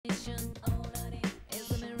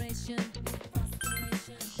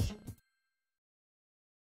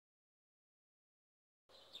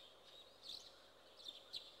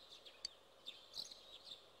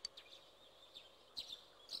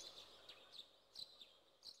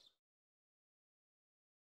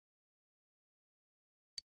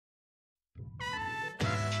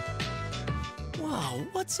Oh,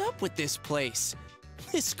 what's up with this place?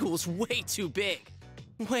 This school's way too big.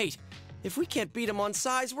 Wait, if we can't beat them on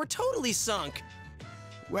size, we're totally sunk.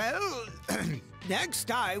 Well,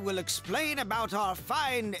 next I will explain about our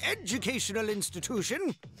fine educational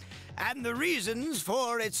institution and the reasons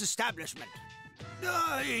for its establishment.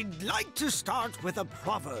 I'd like to start with a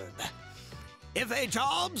proverb. If a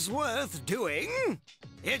job's worth doing,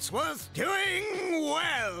 it's worth doing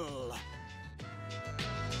well.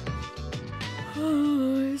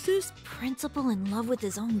 Is this principal in love with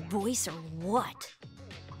his own voice or what?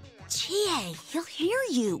 Chie, he'll hear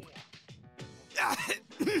you.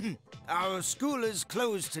 Our school is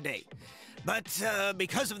closed today, but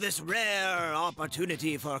because of this rare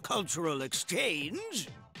opportunity for cultural exchange,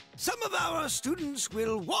 some of our students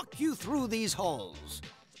will walk you through these halls.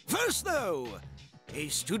 First, though, a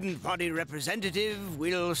student body representative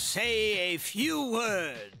will say a few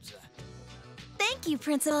words. Thank you,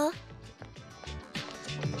 Principal.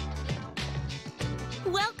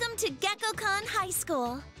 Welcome to GeckoCon High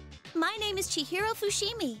School. My name is Chihiro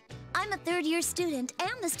Fushimi. I'm a third-year student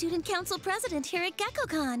and the Student Council President here at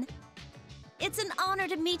GeckoCon. It's an honor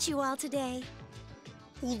to meet you all today.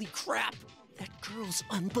 Holy crap, that girl's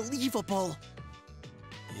unbelievable.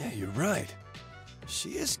 Yeah, you're right. She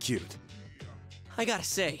is cute. I gotta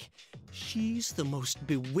say, she's the most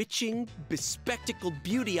bewitching, bespectacled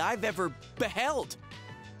beauty I've ever beheld.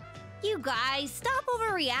 You guys, stop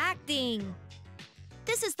overreacting.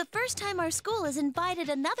 This is the first time our school has invited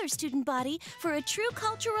another student body for a true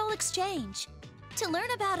cultural exchange. To learn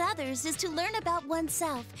about others is to learn about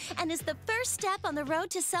oneself and is the first step on the road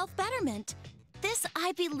to self-betterment. This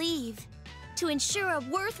I believe. To ensure a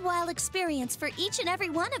worthwhile experience for each and every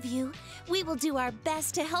one of you, we will do our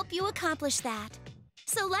best to help you accomplish that.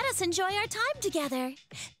 So let us enjoy our time together.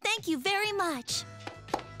 Thank you very much.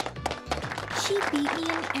 She beat me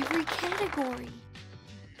in every category.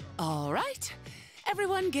 All right.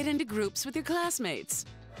 Everyone get into groups with your classmates.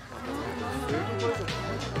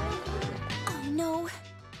 Oh, no.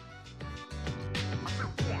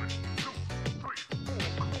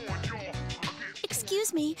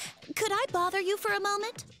 Excuse me, could I bother you for a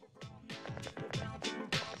moment?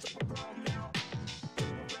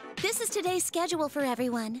 This is today's schedule for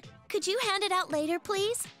everyone. Could you hand it out later,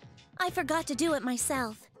 please? I forgot to do it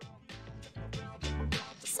myself.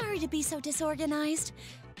 Sorry to be so disorganized.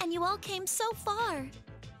 And you all came so far.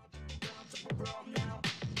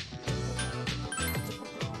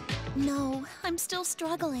 No, I'm still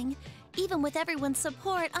struggling. Even with everyone's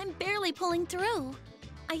support, I'm barely pulling through.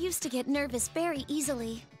 I used to get nervous very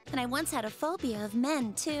easily, and I once had a phobia of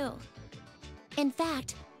men, too. In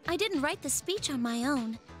fact, I didn't write the speech on my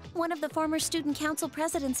own. One of the former student council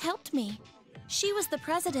presidents helped me. She was the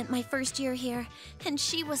president my first year here, and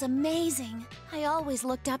she was amazing. I always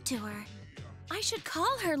looked up to her. I should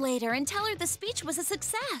call her later and tell her the speech was a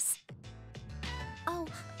success. Oh,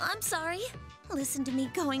 I'm sorry. Listen to me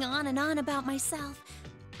going on and on about myself.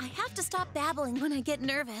 I have to stop babbling when I get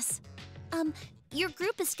nervous. Your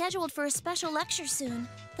group is scheduled for a special lecture soon.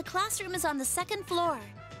 The classroom is on the second floor.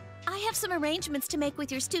 I have some arrangements to make with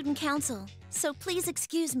your student council, so please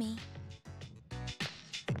excuse me.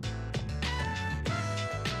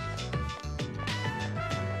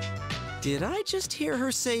 Did I just hear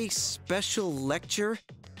her say special lecture?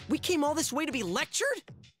 We came all this way to be lectured?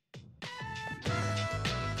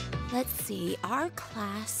 Let's see, our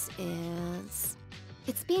class is...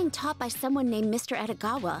 It's being taught by someone named Mr.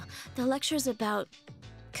 Edogawa. The lecture's about...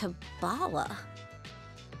 Kabbalah.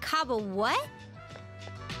 Kaba what?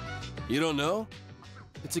 You don't know?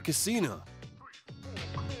 It's a casino.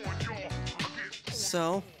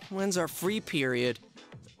 So, when's our free period?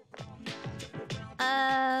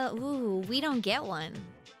 We don't get one.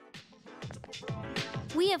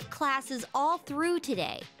 We have classes all through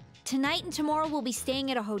today. Tonight and tomorrow we'll be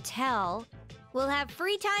staying at a hotel. We'll have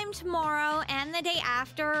free time tomorrow and the day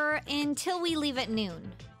after until we leave at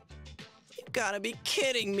noon. You gotta be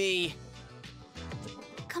kidding me!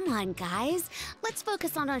 Come on, guys. Let's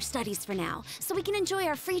focus on our studies for now, so we can enjoy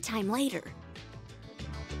our free time later.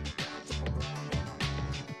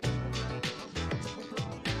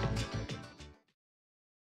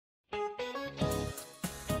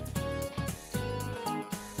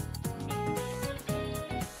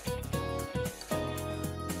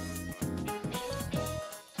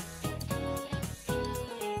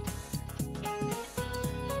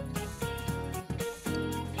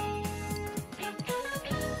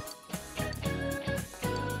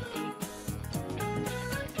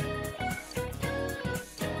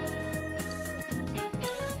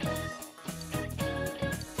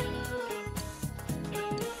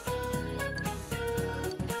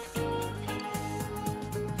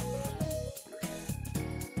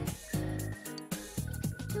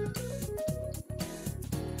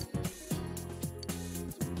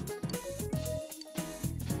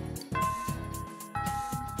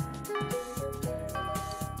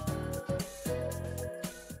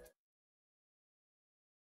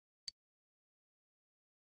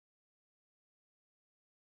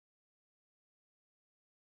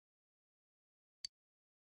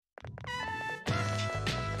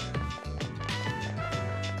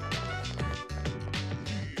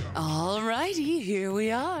 Alrighty, here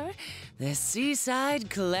we are. The Seaside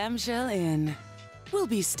Clamshell Inn. We'll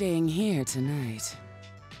be staying here tonight.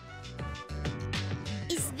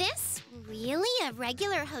 Is this really a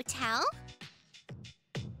regular hotel?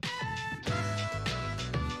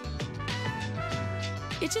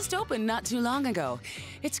 It just opened not too long ago.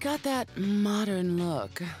 It's got that modern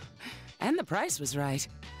look. And the price was right.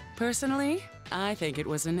 Personally, I think it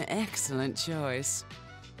was an excellent choice.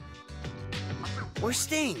 We're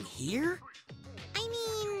staying here? I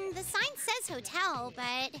mean, the sign says hotel,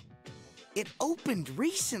 but... It opened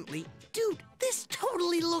recently. Dude, this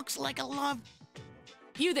totally looks like a love...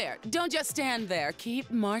 You there, don't just stand there.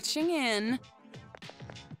 Keep marching in.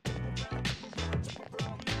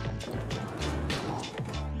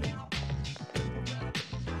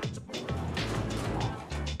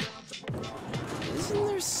 Isn't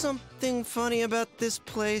there something funny about this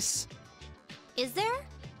place? Is there?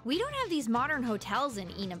 We don't have these modern hotels in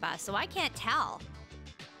Inaba, so I can't tell.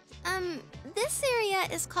 This area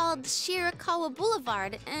is called Shirakawa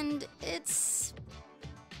Boulevard, and it's...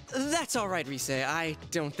 That's all right, Rise. I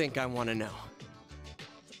don't think I want to know.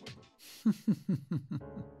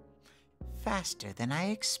 Faster than I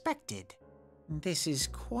expected. This is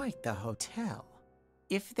quite the hotel.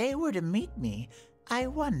 If they were to meet me, I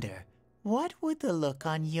wonder, what would the look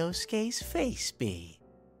on Yosuke's face be?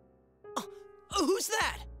 Oh, who's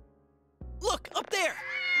that? Look, up there!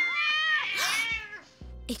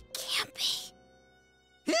 It can't be.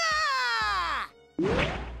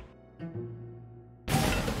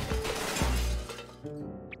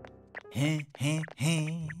 Heh heh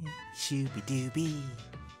heh, shooby dooby.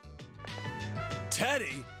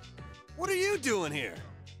 Teddy? What are you doing here?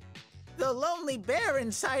 The lonely bear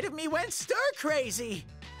inside of me went stir-crazy.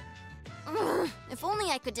 Ugh, if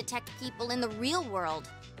only I could detect people in the real world.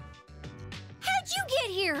 How'd you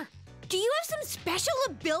get here? Do you have some special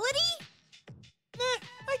ability?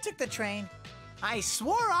 I took the train. I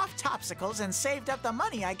swore off Topsicles and saved up the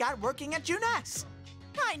money I got working at Juness.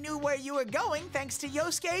 I knew where you were going thanks to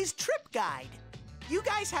Yosuke's trip guide. You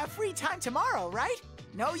guys have free time tomorrow, right?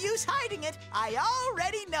 No use hiding it. I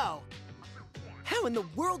already know. How in the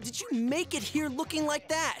world did you make it here looking like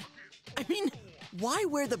that? I mean, why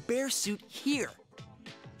wear the bear suit here?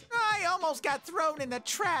 I almost got thrown in the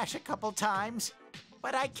trash a couple times.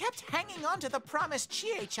 But I kept hanging on to the promise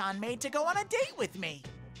Chie-chan made to go on a date with me.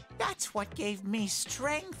 That's what gave me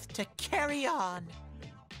strength to carry on.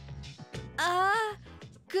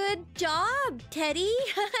 Good job, Teddy.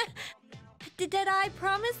 Did I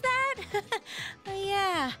promise that? Oh,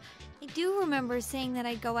 yeah. I do remember saying that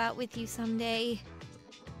I'd go out with you someday.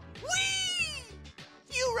 Whee!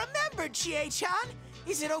 You remembered, Chie-chan.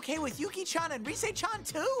 Is it okay with Yuki-chan and Rise-chan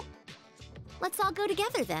too? Let's all go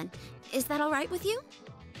together then. Is that all right with you?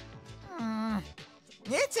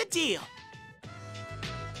 It's a deal.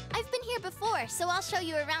 I've been here before, so I'll show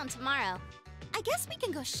you around tomorrow. I guess we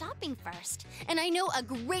can go shopping first. And I know a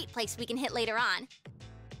great place we can hit later on.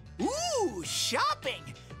 Ooh, shopping!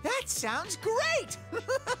 That sounds great!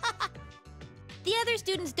 The other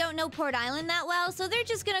students don't know Port Island that well, so they're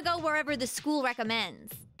just gonna go wherever the school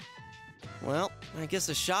recommends. Well, I guess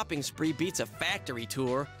a shopping spree beats a factory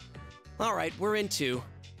tour. All right, we're in two.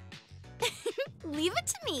 Leave it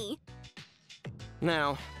to me.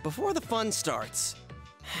 Now, before the fun starts,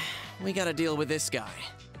 we gotta deal with this guy.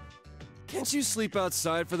 Can't you sleep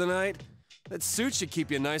outside for the night? That suit should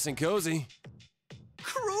keep you nice and cozy.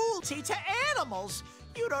 Cruelty to animals!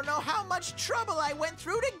 You don't know how much trouble I went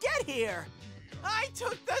through to get here! I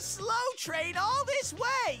took the slow train all this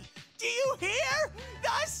way! Do you hear?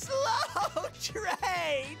 The slow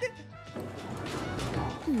train!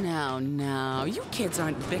 Now, you kids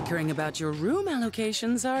aren't bickering about your room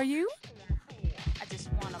allocations, are you?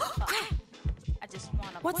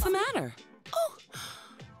 What's the matter? Oh,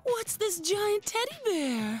 what's this giant teddy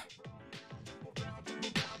bear?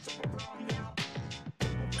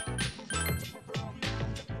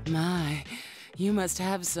 My, you must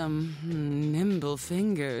have some nimble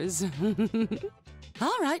fingers.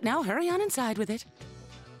 All right, now hurry on inside with it.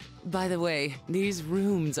 By the way, these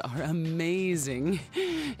rooms are amazing.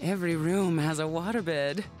 Every room has a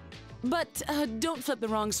waterbed. But don't flip the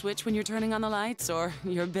wrong switch when you're turning on the lights, or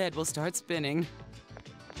your bed will start spinning.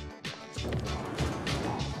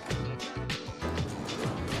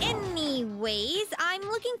 Anyways, I'm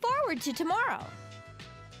looking forward to tomorrow.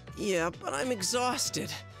 Yeah, but I'm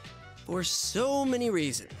exhausted. For so many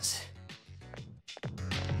reasons.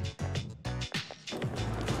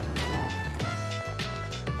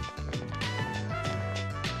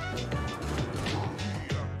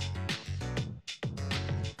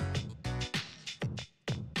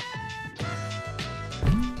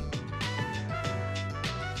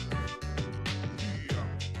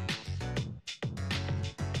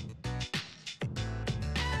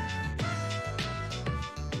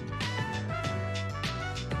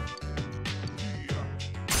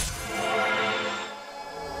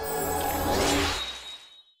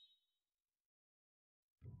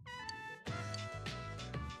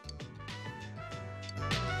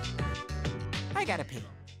 I gotta pee.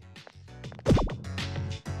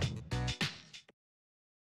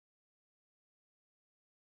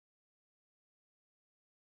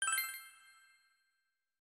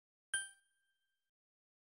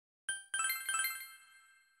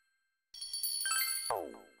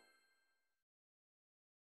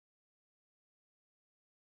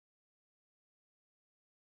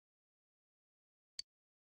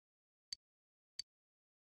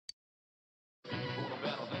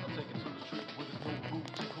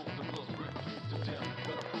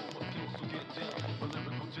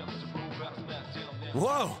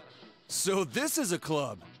 Whoa! So this is a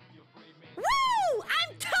club. Woo!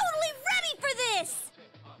 I'm totally ready for this!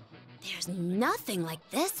 There's nothing like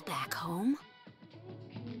this back home.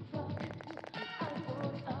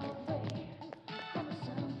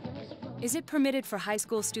 Is it permitted for high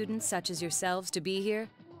school students such as yourselves to be here?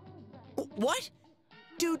 What?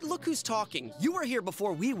 Dude, look who's talking. You were here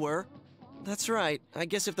before we were. That's right. I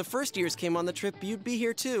guess if the first years came on the trip, you'd be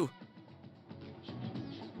here too.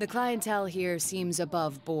 The clientele here seems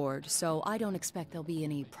above board, so I don't expect there'll be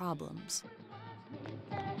any problems.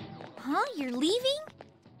 Huh? You're leaving?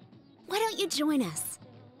 Why don't you join us?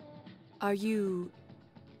 Are you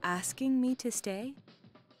asking me to stay?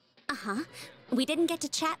 Uh-huh. We didn't get to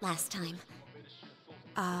chat last time.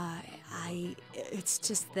 It's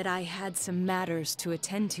just that I had some matters to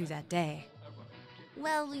attend to that day.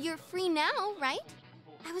 Well, you're free now, right?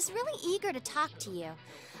 I was really eager to talk to you.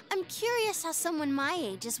 I'm curious how someone my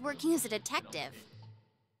age is working as a detective.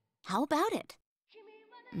 How about it?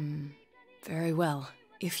 Very well,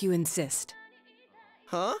 if you insist.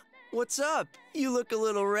 Huh? What's up? You look a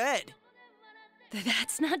little red.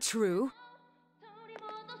 That's not true.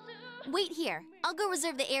 Wait here. I'll go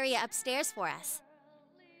reserve the area upstairs for us.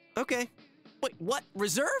 Okay. Wait, what?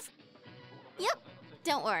 Reserve? Yep.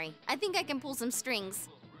 Don't worry. I think I can pull some strings.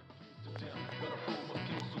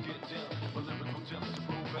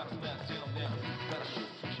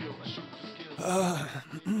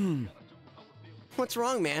 What's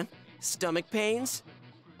wrong, man? Stomach pains?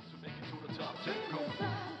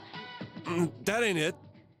 That ain't it.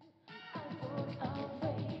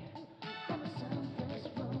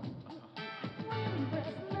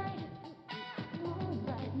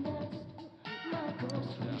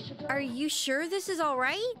 Are you sure this is all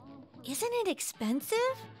right? Isn't it expensive?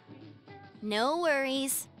 No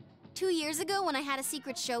worries. 2 years ago, when I had a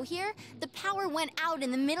secret show here, the power went out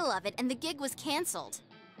in the middle of it and the gig was canceled.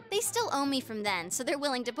 They still owe me from then, so they're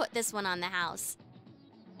willing to put this one on the house.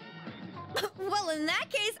 Well, in that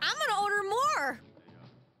case, I'm gonna order more!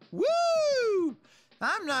 Woo!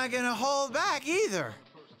 I'm not gonna hold back either.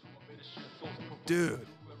 Dude,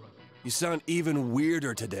 you sound even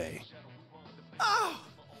weirder today. Oh,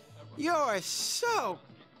 you're so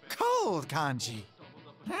cold, Kanji.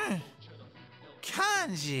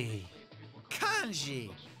 Kanji.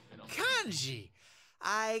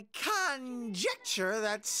 I conjecture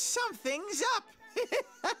that something's up.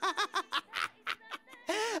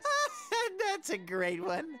 That's a great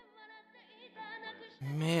one.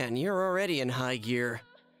 Man, you're already in high gear.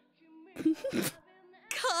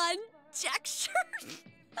 Conjecture?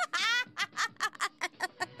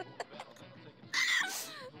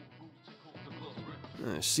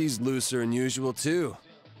 She's looser than usual, too.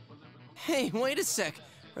 Hey, wait a sec.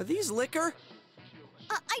 Are these liquor?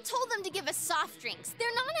 I told them to give us soft drinks.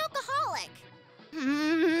 They're non-alcoholic.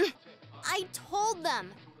 I told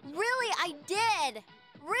them. Really, I did.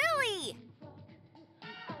 Really.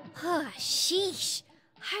 Sheesh.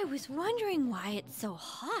 I was wondering why it's so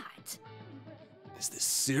hot. Is this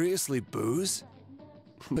seriously booze?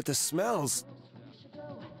 But the smells...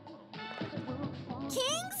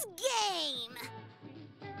 King's Game!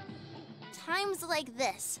 Times like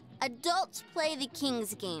this, adults play the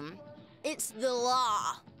King's Game. It's the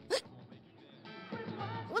law.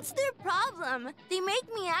 What's their problem? They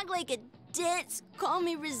make me act like a ditz, call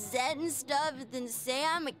me Rosette and stuff, and then say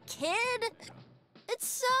I'm a kid? It's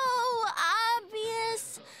so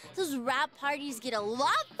obvious. Those rap parties get a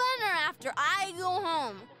lot funner after I go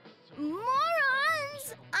home.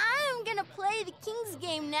 Morons! I'm gonna play the King's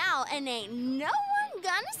Game now, and ain't no one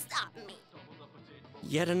gonna stop me.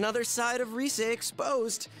 Yet another side of Risa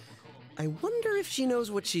exposed. I wonder if she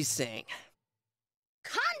knows what she's saying.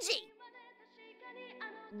 Kanji!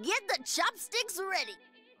 Get the chopsticks ready.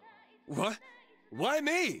 What? Why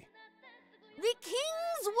me? The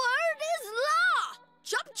King's word is law!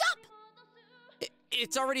 Chop chop!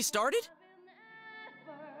 It's already started?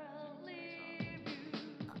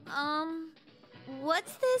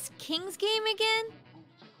 What's this King's Game again?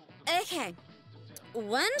 Okay.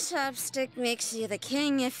 One chopstick makes you the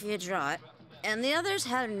king if you draw it, and the others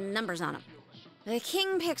have numbers on them. The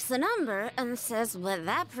king picks the number and says what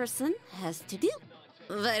that person has to do.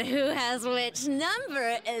 But who has which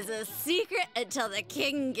number is a secret until the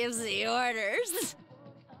king gives the orders.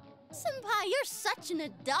 Senpai, you're such an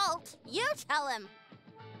adult. You tell him.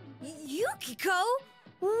 Yukiko,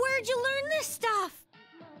 where'd you learn this stuff?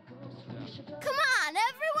 Come on,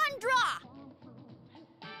 everyone draw.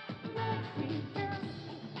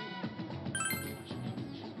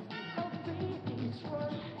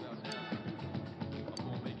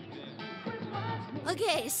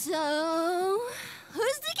 Okay, so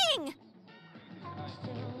who's the king?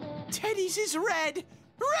 Teddy's is red.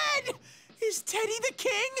 Red! Is Teddy the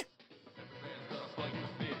king?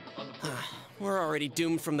 We're already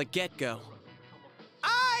doomed from the get-go.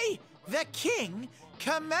 I, the king,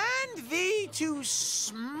 command thee to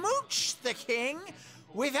smooch the king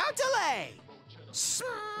without delay.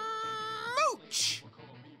 Smooch!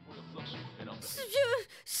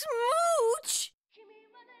 Smooch!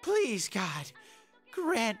 Please, God,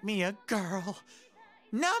 grant me a girl.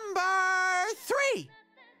 Number 3.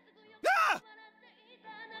 Ah!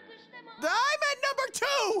 I meant number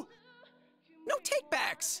 2! No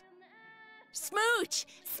takebacks! Smooch!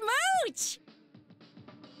 Smooch!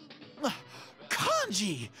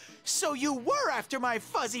 Kanji, so you were after my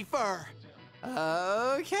fuzzy fur.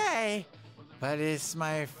 Okay, but it's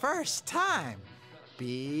my first time.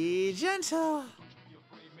 Be gentle.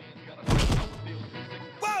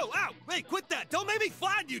 Whoa! Ow! Hey, quit that! Don't make me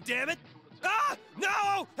flatten you, damn it! Ah!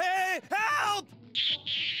 No! Hey! Help!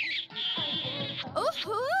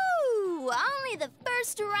 Ooh-hoo! Only the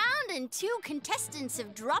first round and 2 contestants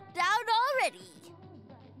have dropped out already.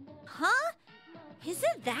 Huh? Is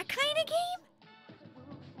it that kind of game?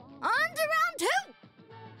 On to round 2!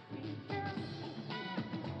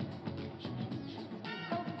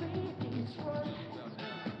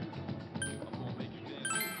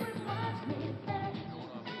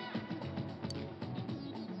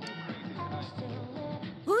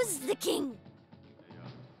 Who's the king?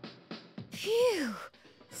 Phew,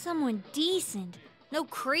 someone decent. No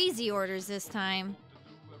crazy orders this time.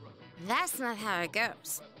 That's not how it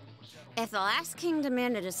goes. If the last king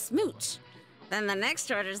demanded a smooch, then the next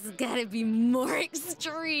order's gotta be more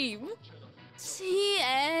extreme.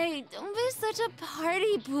 TA, don't be such a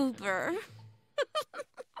party pooper.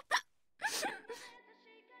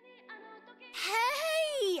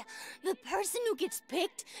 Hey! The person who gets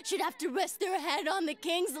picked should have to rest their head on the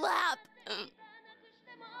king's lap.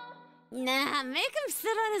 Nah, make him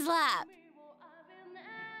sit on his lap.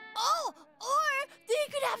 Oh, or they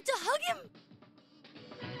could have to hug him.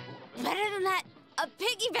 Better than that, a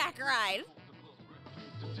piggyback ride.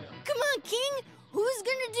 Come on, King. Who's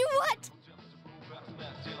gonna do what?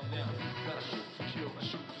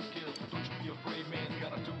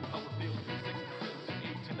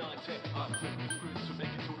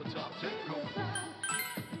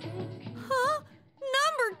 Huh?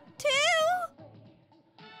 Number 2?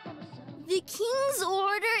 The king's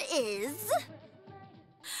order is...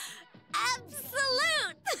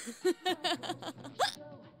 absolute!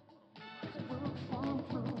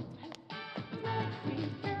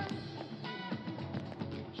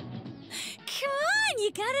 Come on,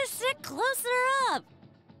 you gotta sit closer up.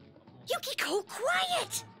 Yukiko,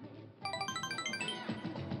 quiet!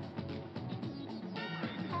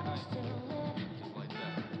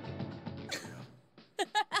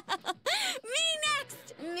 Me next!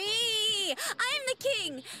 Me! I'm the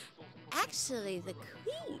king! Actually, the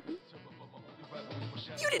queen.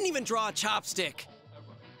 You didn't even draw a chopstick.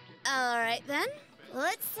 All right, then.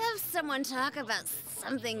 Let's have someone talk about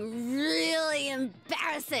something really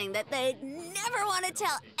embarrassing that they'd never want to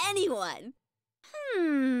tell anyone.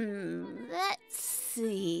 Let's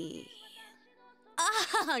see.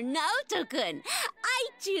 Oh, Naoto-kun, I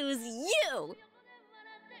choose you!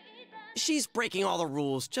 She's breaking all the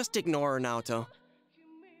rules. Just ignore her, Naoto.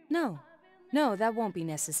 No, that won't be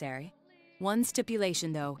necessary. One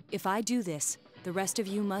stipulation, though. If I do this, the rest of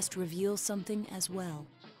you must reveal something as well.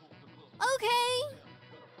 Okay.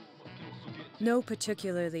 No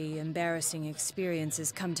particularly embarrassing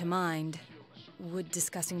experiences come to mind. Would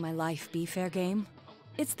discussing my life be fair game?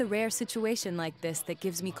 It's the rare situation like this that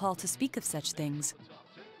gives me call to speak of such things.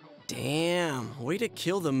 Damn, way to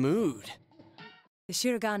kill the mood. The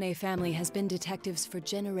Shirogane family has been detectives for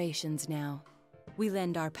generations now. We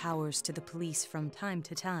lend our powers to the police from time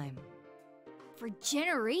to time. For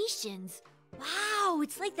generations? Wow,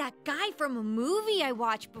 it's like that guy from a movie I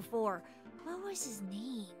watched before. What was his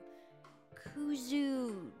name?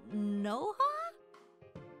 Kuzunoha?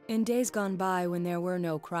 In days gone by, when there were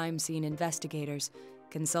no crime scene investigators,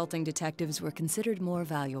 consulting detectives were considered more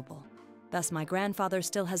valuable. Thus, my grandfather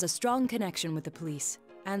still has a strong connection with the police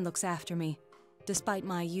and looks after me, despite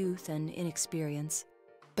my youth and inexperience.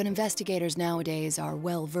 But investigators nowadays are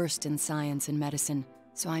well versed in science and medicine,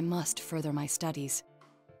 so I must further my studies.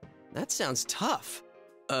 That sounds tough.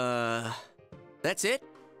 That's it?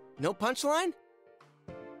 No punchline?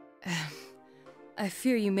 I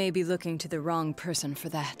fear you may be looking to the wrong person for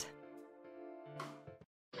that.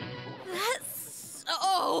 That's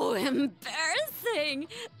so embarrassing.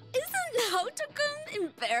 Isn't Naoto-kun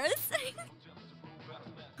embarrassing?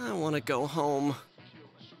 I want to go home.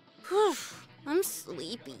 Whew, I'm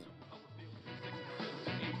sleepy.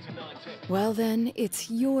 Well then,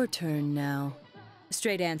 it's your turn now.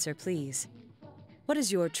 Straight answer, please. What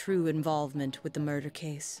is your true involvement with the murder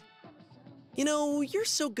case? You know, you're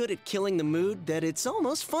so good at killing the mood that it's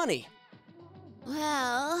almost funny.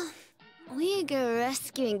 Well, we go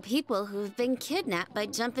rescuing people who've been kidnapped by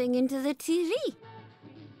jumping into the TV.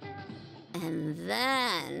 And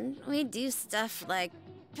then we do stuff like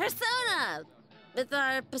Persona! With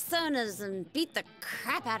our personas and beat the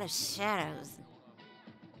crap out of shadows.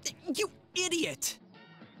 You idiot!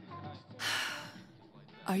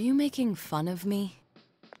 Are you making fun of me?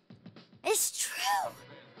 It's true!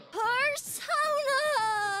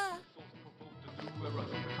 Persona!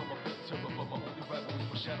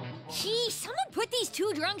 Gee, someone put these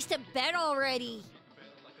two drunks to bed already.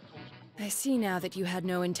 I see now that you had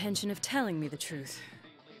no intention of telling me the truth.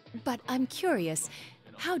 But I'm curious,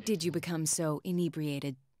 how did you become so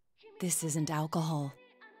inebriated? This isn't alcohol.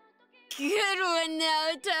 Good one,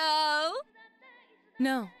 Naoto!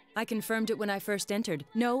 No, I confirmed it when I first entered.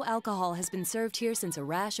 No alcohol has been served here since a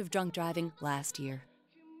rash of drunk driving last year.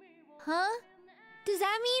 Huh? Does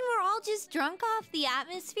that mean we're all just drunk off the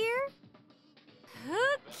atmosphere? Who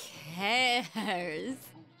cares?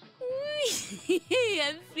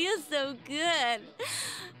 I feel so good.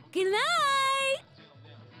 Good night!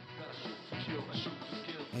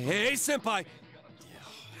 Hey, Senpai!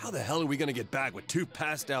 How the hell are we gonna get back with two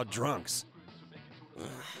passed-out drunks?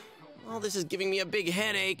 All this is giving me a big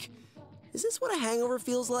headache. Is this what a hangover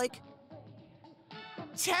feels like?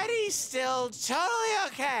 Teddy's still totally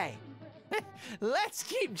okay. Let's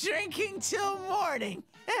keep drinking till morning.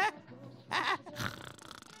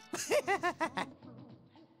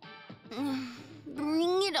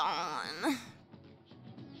 Bring it on.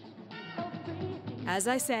 As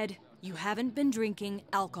I said, you haven't been drinking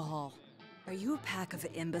alcohol. Are you a pack of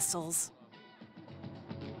imbeciles?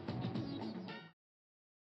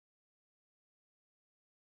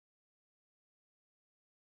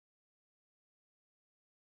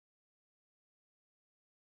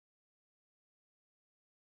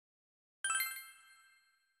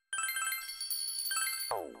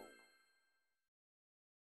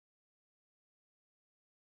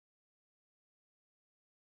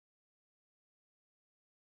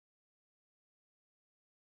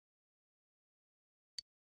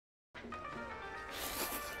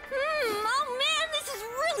 Oh man, this is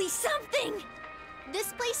really something!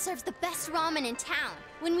 This place serves the best ramen in town.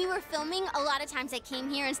 When we were filming, a lot of times I came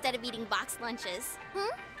here instead of eating boxed lunches.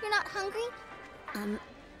 You're not hungry?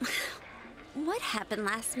 What happened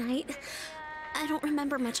last night? I don't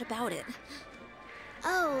remember much about it.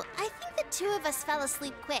 Oh, I think the two of us fell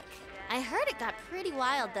asleep quick. I heard it got pretty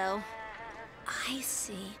wild, though. I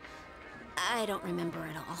see. I don't remember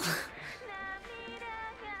at all.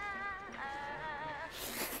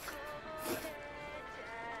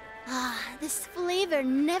 This flavor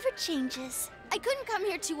never changes. I couldn't come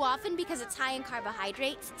here too often because it's high in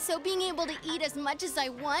carbohydrates, so being able to eat as much as I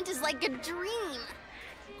want is like a dream.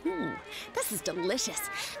 Ooh, this is delicious.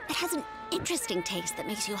 It has an interesting taste that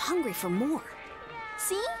makes you hungry for more.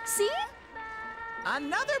 See? See?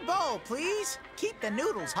 Another bowl, please. Keep the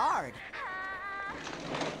noodles hard.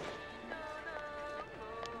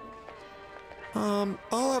 I'll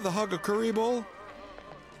have the Hagakure bowl.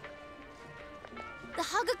 The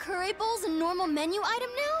Hagakure bowl's a normal menu item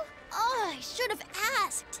now? Oh, I should have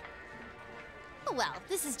asked. Oh well,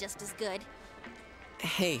 this is just as good.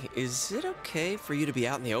 Hey, is it okay for you to be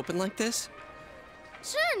out in the open like this?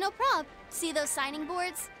 Sure, no prob. See those signing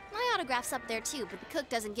boards? My autograph's up there too, but the cook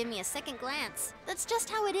doesn't give me a second glance. That's just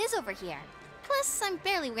how it is over here. Plus, I'm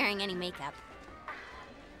barely wearing any makeup.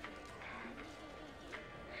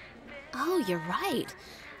 Oh, you're right.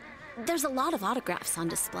 There's a lot of autographs on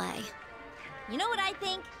display. You know what I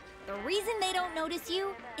think? The reason they don't notice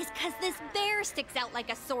you is because this bear sticks out like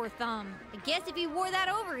a sore thumb. I guess if he wore that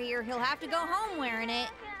over here, he'll have to go home wearing it.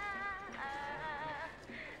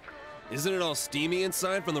 Isn't it all steamy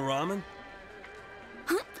inside from the ramen?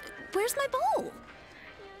 Huh? Where's my bowl?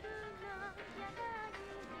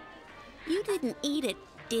 You didn't eat it,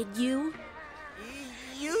 Did you?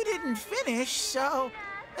 You didn't finish, so...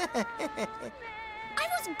 I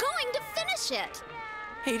was going to finish it!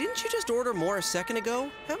 Hey, didn't you just order more a second ago?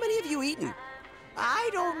 How many have you eaten? I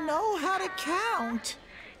don't know how to count.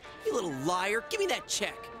 You little liar. Give me that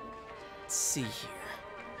check. Let's see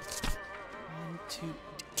here. 1, 2...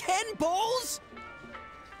 10 bowls?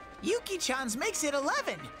 Yuki-chan's makes it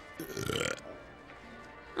 11.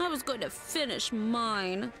 I was going to finish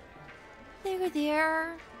mine.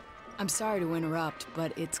 There. I'm sorry to interrupt,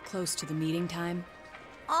 but it's close to the meeting time.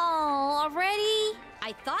 Oh, already?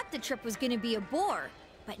 I thought the trip was gonna be a bore,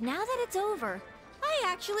 but now that it's over, I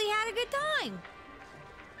actually had a good time.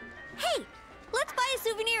 Hey, let's buy a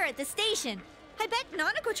souvenir at the station. I bet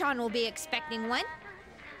Nanako-chan will be expecting one.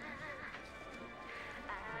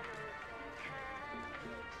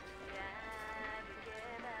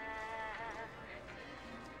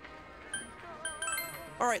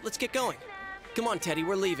 All right, let's get going. Come on, Teddy,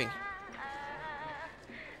 we're leaving.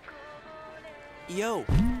 Yo.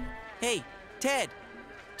 Hey, Ted.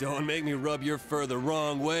 Don't make me rub your fur the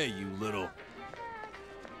wrong way, you little...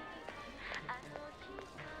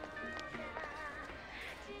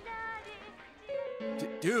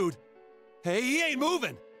 Dude. Hey, he ain't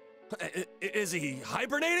moving. Is he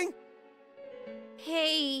hibernating?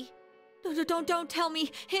 Hey, don't tell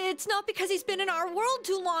me. It's not because he's been in our world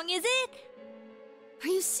too long, is it? Are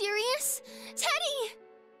you serious? Teddy!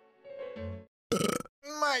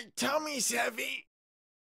 My tummy's heavy.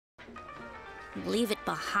 Leave it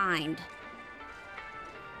behind.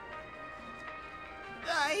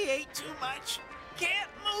 I ate too much. Can't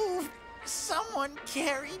move. Someone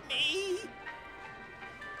carry me.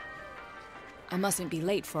 I mustn't be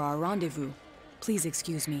late for our rendezvous. Please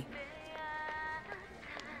excuse me.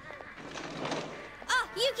 Oh,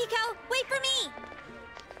 Yukiko, wait for me!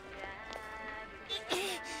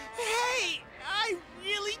 Hey, I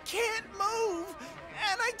really can't move,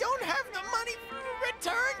 and I don't have the money for a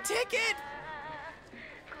return ticket.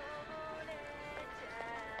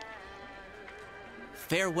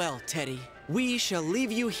 Farewell, Teddy. We shall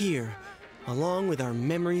leave you here, along with our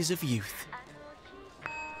memories of youth.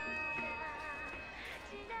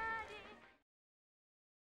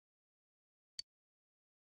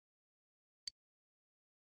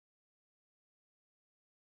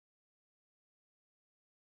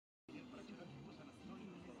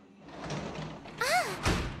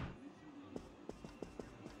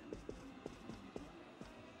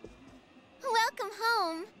 Welcome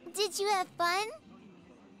home. Did you have fun?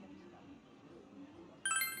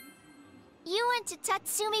 You went to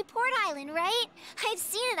Tatsumi Port Island, right? I've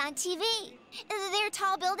seen it on TV. There are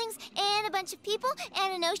tall buildings and a bunch of people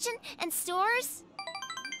and an ocean and stores.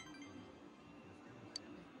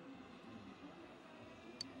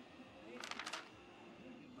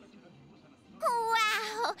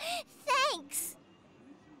 Wow! Thanks!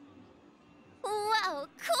 Whoa,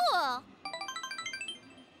 cool!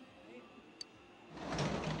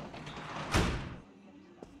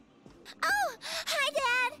 Oh, hi,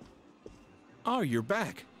 Dad! Oh, you're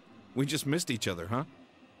back. We just missed each other, huh?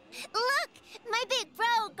 Look! My big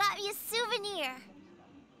bro got me a souvenir!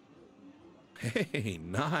 Hey,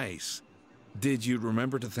 nice. Did you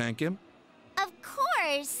remember to thank him? Of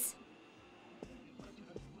course!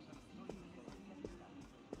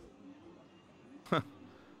 Huh.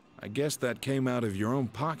 I guess that came out of your own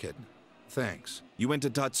pocket. Thanks. You went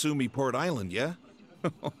to Tatsumi Port Island, yeah?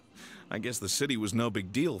 I guess the city was no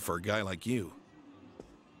big deal for a guy like you.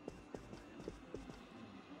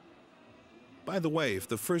 By the way, if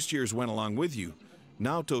the first years went along with you,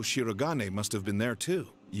 Naoto Shirogane must have been there too.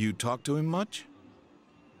 You talk to him much?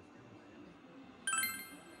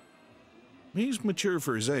 He's mature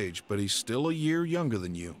for his age, but he's still a year younger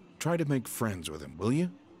than you. Try to make friends with him, will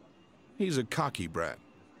you? He's a cocky brat,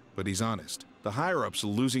 but he's honest. The higher-ups are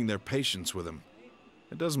losing their patience with him.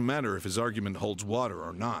 It doesn't matter if his argument holds water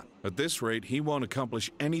or not. At this rate, he won't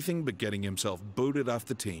accomplish anything but getting himself booted off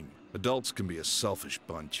the team. Adults can be a selfish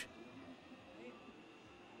bunch.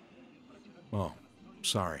 Oh,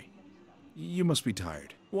 sorry. You must be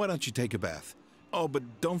tired. Why don't you take a bath? Oh, but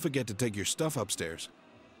don't forget to take your stuff upstairs.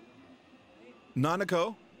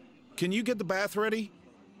 Nanako, can you get the bath ready?